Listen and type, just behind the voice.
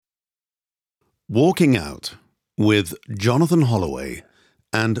Walking Out with Jonathan Holloway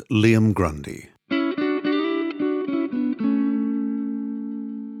and Liam Grundy.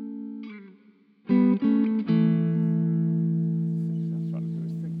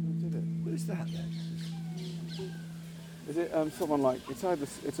 Who's that then? Is it someone like,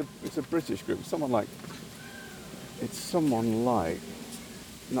 it's a British group, someone like, no,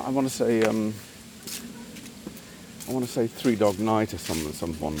 I want to say Three Dog Night or someone,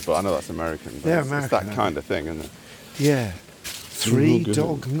 but I know that's American. But They're it's American, that kind of thing, isn't it? Yeah. Three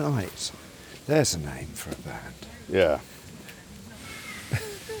Dog Night. There's a name for a band. Yeah.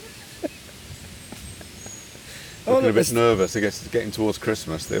 Oh, Looking a bit nervous, I guess, getting towards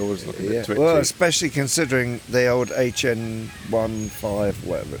Christmas. They always look a bit twitchy. Well, especially considering the old HN15,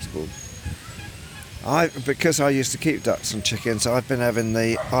 whatever it's called. Because I used to keep ducks and chickens, I've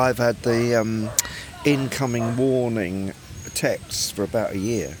had the incoming warning texts for about a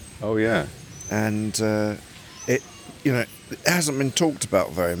year. Oh yeah. And it hasn't been talked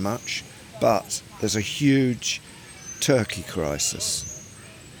about very much, but there's a huge turkey crisis.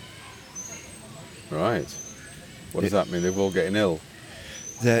 Right. What does that mean? They're all getting ill?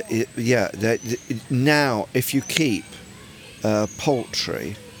 Now, if you keep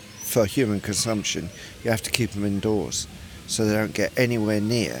poultry for human consumption, you have to keep them indoors so they don't get anywhere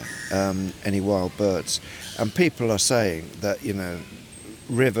near any wild birds. And people are saying that,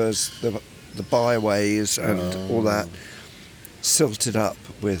 rivers, the byways and all that, silted up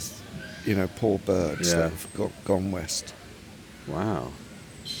with, poor birds that have gone west. Wow.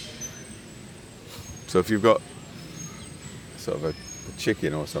 So if you've got sort of a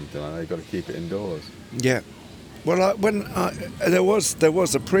chicken or something like that, you've got to keep it indoors. Yeah. Well, there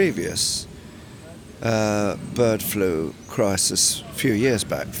was a previous bird flu crisis a few years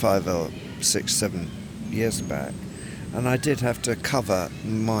back, 5 or 6, 7 years back, and I did have to cover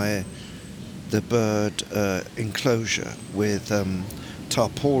the bird enclosure with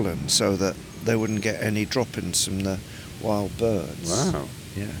tarpaulin so that they wouldn't get any droppings from the wild birds. Wow.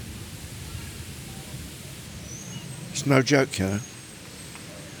 Yeah. It's no joke,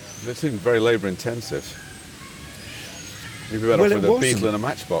 It seemed very labour intensive. You'd be better off with a beetle and a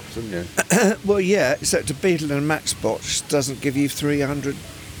matchbox, wouldn't you? Well, yeah, except a beetle and a matchbox doesn't give you 300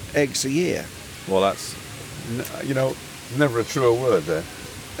 eggs a year. Well, that's, never a truer word there.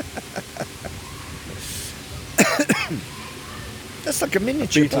 That's like a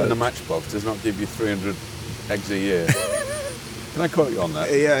miniature Beetle boat. and a matchbox does not give you 300 eggs a year. Can I quote you on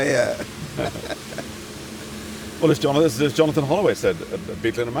that? Yeah. Well, as Jonathan Holloway said, a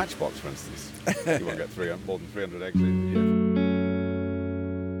beetle in a matchbox, for instance, you won't get more than 300 eggs a year.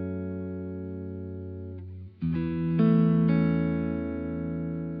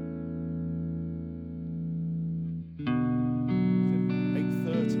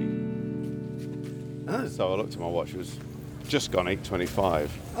 So I looked at my watch, it was just gone 8:25.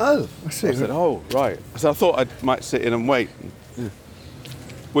 Oh, I see. I said, oh, right. So I thought I might sit in and wait. Yeah.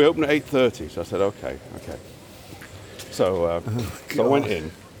 We opened at 8:30, so I said, okay. So, so I went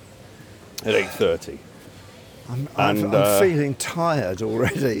in at 8:30. I'm feeling tired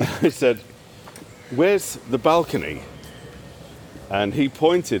already. I said, where's the balcony? And he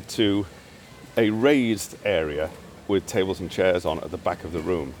pointed to a raised area with tables and chairs on at the back of the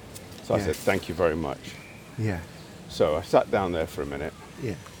room. So I said, thank you very much. Yeah. So I sat down there for a minute.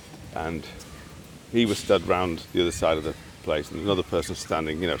 Yeah. And he was stood round the other side of the place, and another person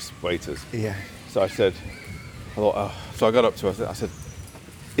standing, waiters. Yeah. So I so I got up to her, I said,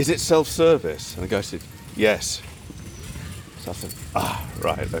 is it self-service? And the guy said, yes. So I said,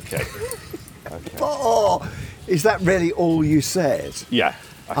 right, okay. Oh, is that really all you said? Yeah.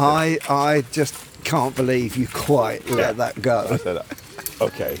 I just can't believe you quite let that go. I said,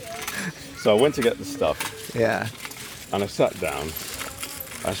 okay. So I went to get the stuff. Yeah. And I sat down.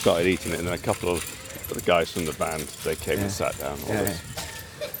 I started eating it, and then a couple of the guys from the band, they came and sat down.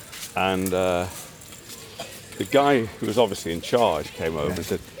 And the guy who was obviously in charge came over and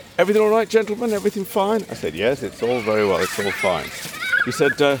said, everything all right, gentlemen? Everything fine? I said, yes, it's all very well. It's all fine. He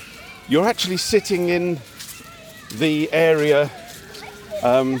said, you're actually sitting in the area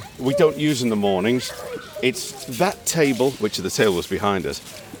we don't use in the mornings. It's that table, which the table was behind us,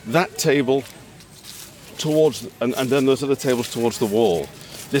 that table towards, and then those other tables towards the wall.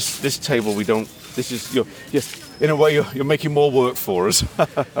 This table we don't, this is, in a way you're making more work for us.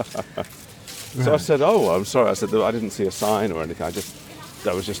 So I said, I'm sorry. I said, I didn't see a sign or anything. I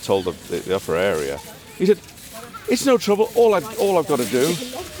was just told the upper area. He said, it's no trouble. All I've got to do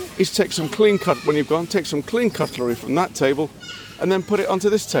is take some clean cutlery from that table and then put it onto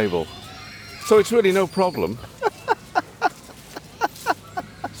this table. So it's really no problem.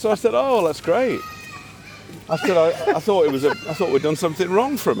 So I said, "Oh, that's great." I said, "I thought I thought we'd done something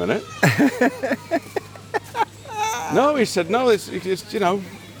wrong for a minute." No, he said, "No, it's you know,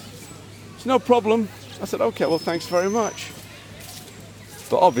 it's no problem." I said, "Okay, well, thanks very much."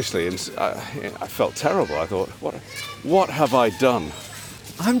 But obviously, I felt terrible. I thought, what have I done?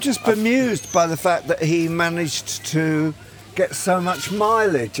 I'm just bemused by the fact that he managed to get so much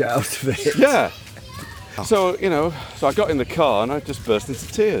mileage out of it. Yeah. So, so I got in the car and I just burst into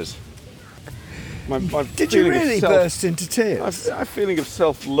tears. Did you really burst into tears? A feeling of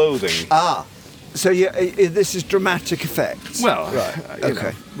self-loathing. So this is dramatic effects. Well, right.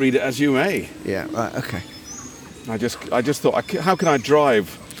 Okay. Read it as you may. Yeah. Right. Okay. I just thought, how can I drive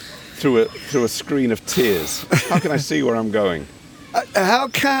through a screen of tears? How can I see where I'm going? How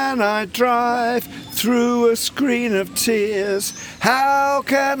can I drive through a screen of tears? How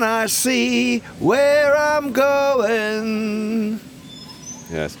can I see where I'm going?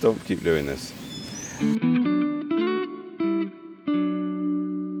 Yes, don't keep doing this.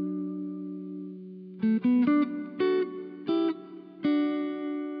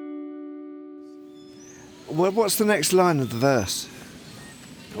 Well, what's the next line of the verse?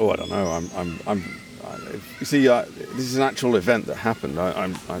 Oh, I don't know. You see, this is an actual event that happened.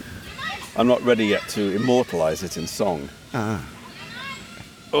 I'm not ready yet to immortalise it in song.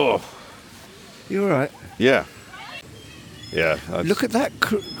 Oh. You all right? Yeah. Yeah. Look at that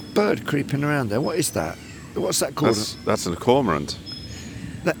bird creeping around there. What is that? What's that called? That's a cormorant.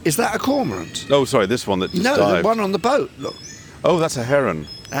 Is that a cormorant? Oh, sorry, this one that just No, dived. the one on the boat. Look. Oh, that's a heron.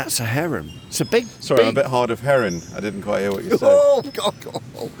 That's a heron. It's a big. Sorry, I'm a bit hard of heron. I didn't quite hear what you said. Oh, God.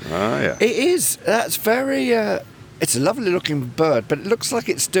 Yeah. It is. That's very. It's a lovely looking bird, but it looks like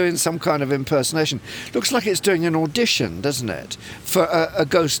it's doing some kind of impersonation. Looks like it's doing an audition, doesn't it? For a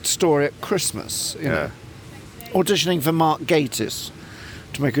ghost story at Christmas. You know? Auditioning for Mark Gatiss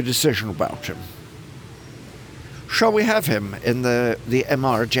to make a decision about him. Shall we have him in the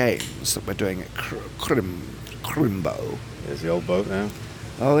M.R. James that we're doing at Crimbo? There's the old boat now.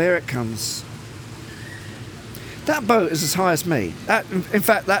 Oh, here it comes. That boat is as high as me. In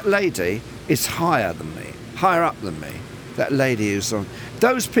fact, that lady is higher than me, higher up than me. That lady who's on.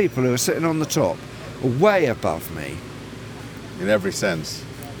 Those people who are sitting on the top are way above me. In every sense.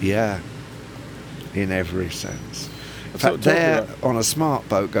 Yeah, in every sense. In fact, they're on a smart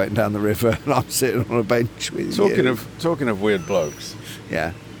boat going down the river, and I'm sitting on a bench with you. Talking of weird blokes.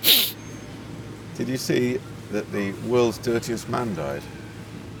 Yeah. Did you see that the world's dirtiest man died?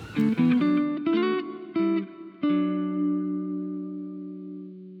 Did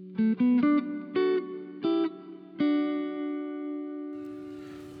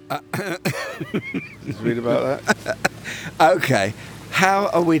you read about that? Okay. How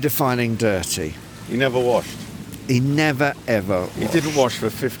are we defining dirty? He never washed. He never ever washed. He didn't wash for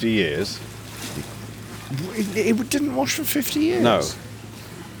 50 years. He didn't wash for 50 years? No.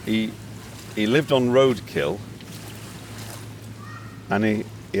 He lived on roadkill, and he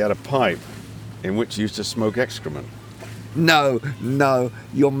had a pipe in which he used to smoke excrement. No,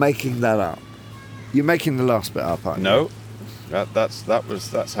 you're making that up. You're making the last bit up, aren't you? No.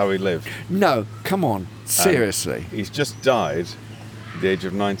 That's how he lived. No, come on, seriously. He's just died at the age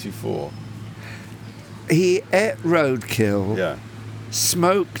of 94. He ate roadkill, Yeah.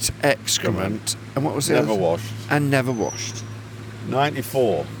 smoked excrement, and what was it? Never washed. And never washed.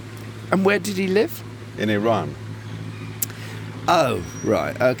 94 And where did he live? in Iran. Oh,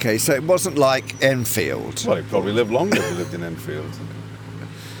 right, okay, so it wasn't like Enfield. Well, he probably lived longer if he lived in Enfield.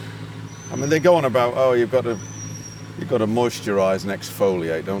 I mean, they go on about, oh, you've got to moisturise and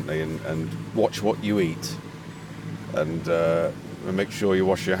exfoliate, don't they? And watch what you eat, and make sure you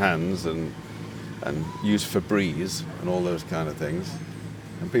wash your hands and use Febreze and all those kind of things.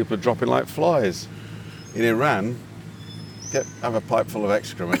 And people are dropping like flies. In Iran, have a pipe full of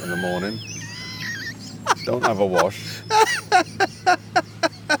excrement in the morning. Don't have a wash.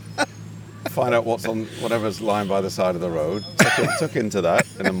 Find out what's on whatever's lying by the side of the road. Tuck into that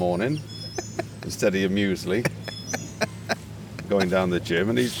in the morning instead of your muesli. Going down the gym,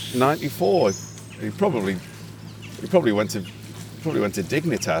 and he's 94. He probably went to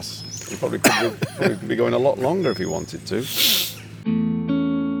Dignitas. He probably could be going a lot longer if he wanted to.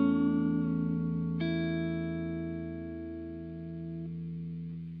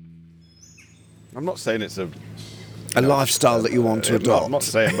 I'm not saying it's a lifestyle that you want to adopt. I'm not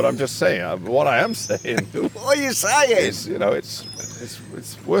saying, but I'm just saying. What I am saying. What are you saying? Is,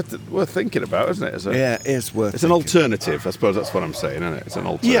 it's worth thinking about, isn't it? Yeah, it's worth. It's an alternative. I suppose that's what I'm saying, isn't it? It's an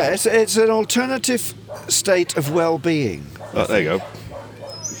alternative. Yeah, it's an alternative state of well-being. Oh, there you go.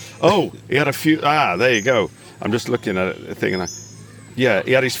 Oh, he had a few. There you go. I'm just looking at the thing, and Yeah,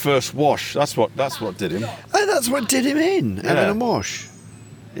 he had his first wash. That's what did him. Oh, that's what did him in, having a wash.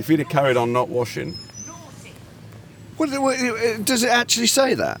 If he'd have carried on not washing. What, does it actually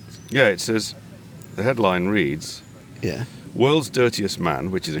say that? Yeah, it says, the headline reads, Yeah. World's Dirtiest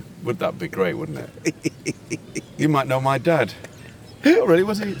Man, would that be great, wouldn't it? You might know my dad. Oh, really?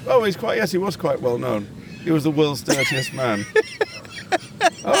 Was he? Oh, he was quite well known. He was the world's dirtiest man.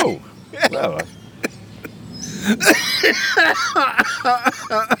 Oh, well.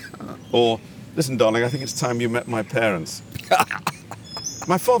 Or, listen, darling, I think it's time you met my parents.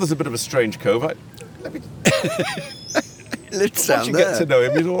 My father's a bit of a strange cove. Let's Once you get to know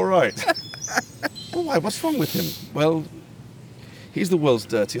him, he's all right. Oh, why? What's wrong with him? Well, he's the world's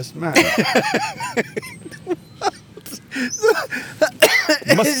dirtiest man.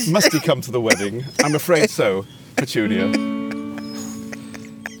 Must he come to the wedding? I'm afraid so, Petunia.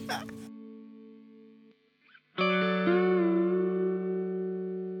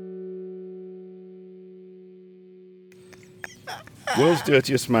 World's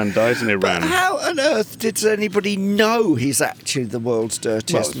dirtiest man dies in Iran. But how on earth did anybody know he's actually the world's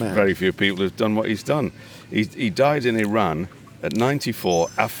dirtiest man? Very few people have done what he's done. He died in Iran at 94,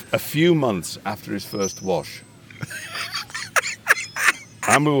 a few months after his first wash.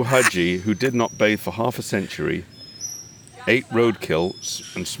 Amu Haji, who did not bathe for half a century, ate roadkill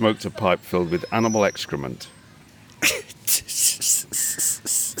and smoked a pipe filled with animal excrement.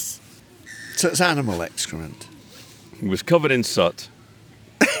 So it's animal excrement. He was covered in soot.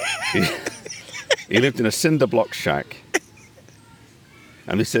 He lived in a cinder block shack.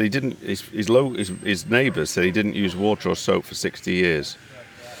 And they said he didn't. His neighbours said he didn't use water or soap for 60 years.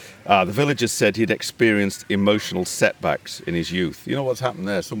 The villagers said he'd experienced emotional setbacks in his youth. You know what's happened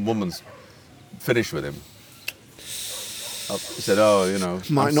there? Some woman's finished with him. He said, "Oh, you know,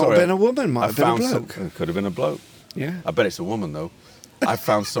 Might not have been a woman. Might have been a bloke. It could have been a bloke. Yeah. I bet it's a woman though. I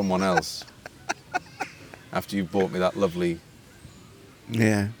found someone else after you bought me that lovely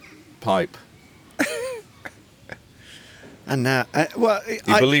pipe." And now,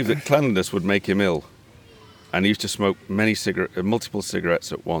 He believed that cleanliness would make him ill, and he used to smoke multiple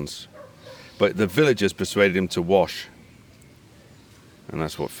cigarettes at once. But the villagers persuaded him to wash, and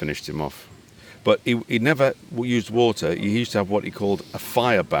that's what finished him off. But he never used water. He used to have what he called a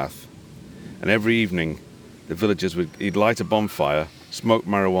fire bath, and every evening, the villagers he'd light a bonfire, smoke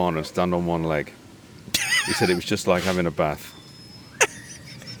marijuana, and stand on one leg. He said it was just like having a bath.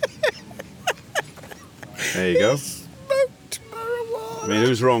 There you go. I mean,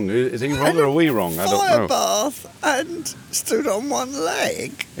 who's wrong? Is he wrong or are we wrong? I don't know. Fire bath and stood on one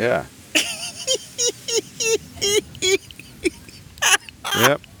leg. Yeah.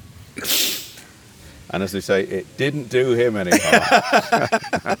 Yep. And as they say, it didn't do him any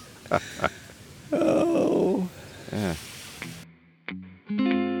harm. Oh. Yeah.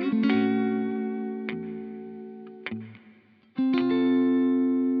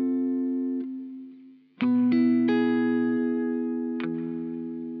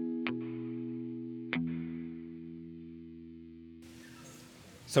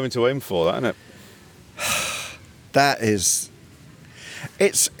 Something to aim for, that, isn't it? That is...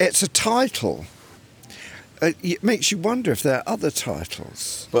 It's a title. It makes you wonder if there are other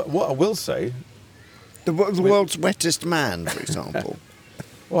titles. But what I will say... The world's wettest man, for example.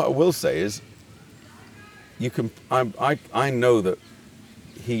 What I will say is, you can. I know that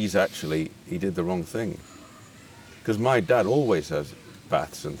he did the wrong thing, because my dad always has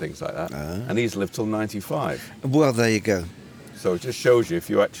baths and things like that, and he's lived till 95. Well, there you go. So it just shows you if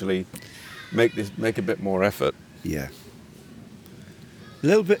you actually make a bit more effort. Yeah.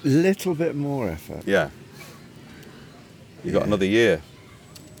 Little bit more effort. Yeah. You got another year,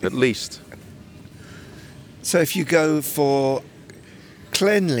 at least. So if you go for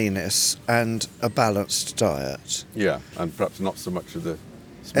cleanliness and a balanced diet, Yeah, and perhaps not so much of the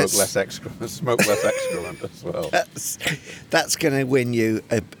smoke less excrement as well. that's going to win you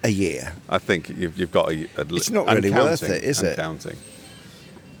a year. I think you've got a It's not really worth it, is it? Counting.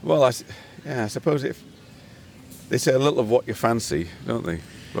 Well, I suppose if they say a little of what you fancy, don't they?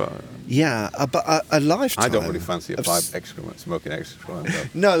 But Yeah, but a lifetime. I don't really fancy a pipe excrement, smoking excrement. Though.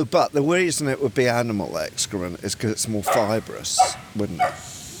 No, but the reason it would be animal excrement is because it's more fibrous, wouldn't it?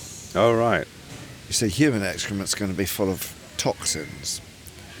 Oh, right. You see, human excrement's going to be full of toxins.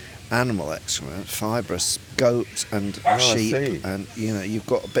 Animal excrement, fibrous, goat and sheep, and you've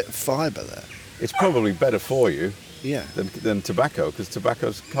got a bit of fibre there. It's probably better for you Yeah, than tobacco, because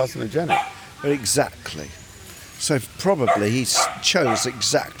tobacco's carcinogenic. exactly. So probably he chose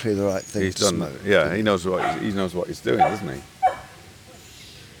exactly the right thing to smoke. Yeah, he knows what he's doing, doesn't he?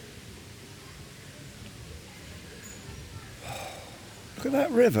 at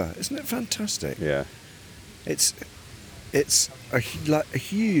that river. Isn't it fantastic? Yeah. It's like a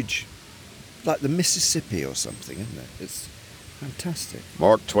huge, like the Mississippi or something, isn't it? It's fantastic.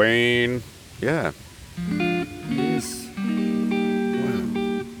 Mark Twain. Yeah. It is. Wow.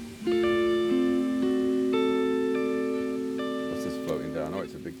 What's this floating down? Oh,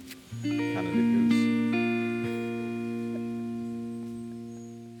 it's a big Canada goose.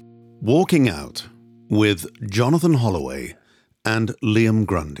 Walking Out with Jonathan Holloway and Liam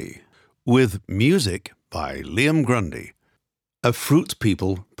Grundy, with music by Liam Grundy, a Fruit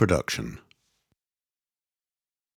People production.